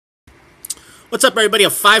What's up, everybody? A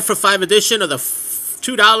 5 for 5 edition of the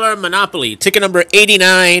 $2 Monopoly. Ticket number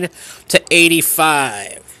 89 to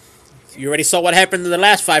 85. You already saw what happened in the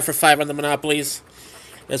last 5 for 5 on the Monopolies.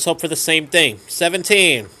 Let's hope for the same thing.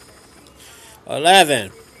 17,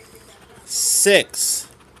 11, 6,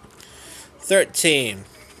 13,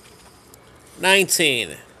 19,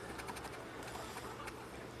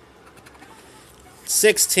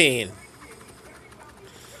 16,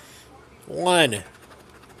 1,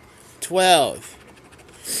 12,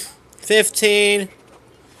 15,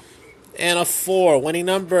 and a 4. Winning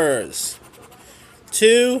numbers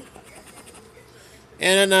 2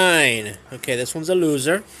 and a 9. Okay, this one's a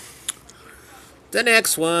loser. The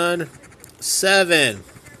next one, 7,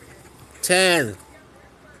 10,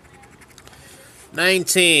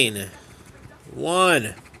 19,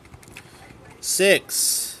 1,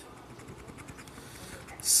 6,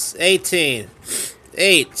 18,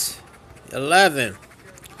 8, 11,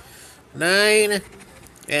 9,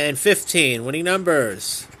 and 15. Winning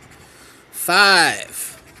numbers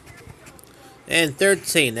 5 and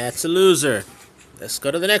 13. That's a loser. Let's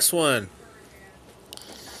go to the next one.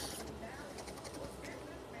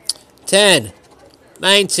 10,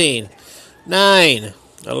 19, 9,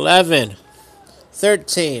 11,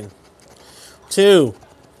 13, 2,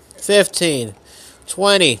 15,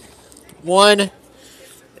 20, 1,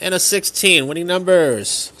 and a 16. Winning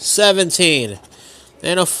numbers 17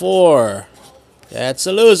 and a 4. That's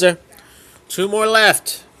a loser. 2 more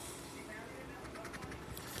left.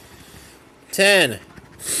 10,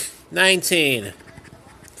 19,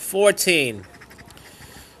 14,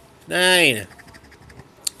 9,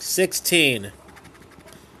 16,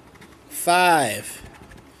 5,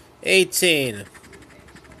 18,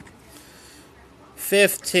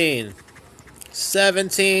 15,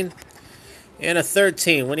 17, and a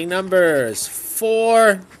 13. Winning numbers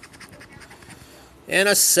 4 and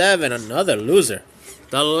a 7. Another loser.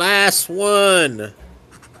 The last one.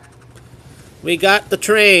 We got the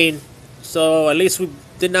train, so at least we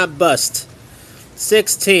did not bust.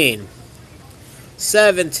 16,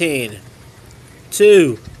 17,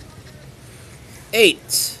 2,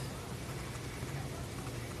 8,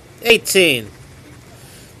 18,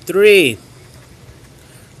 3,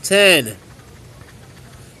 10,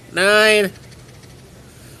 9,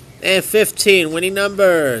 and 15. Winning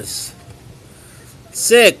numbers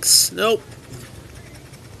 6. Nope.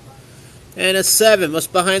 And a 7. What's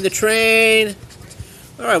behind the train?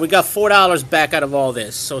 Alright, we got $4 back out of all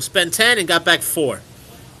this. So spent 10 and got back 4.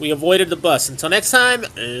 We avoided the bus. Until next time,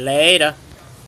 later.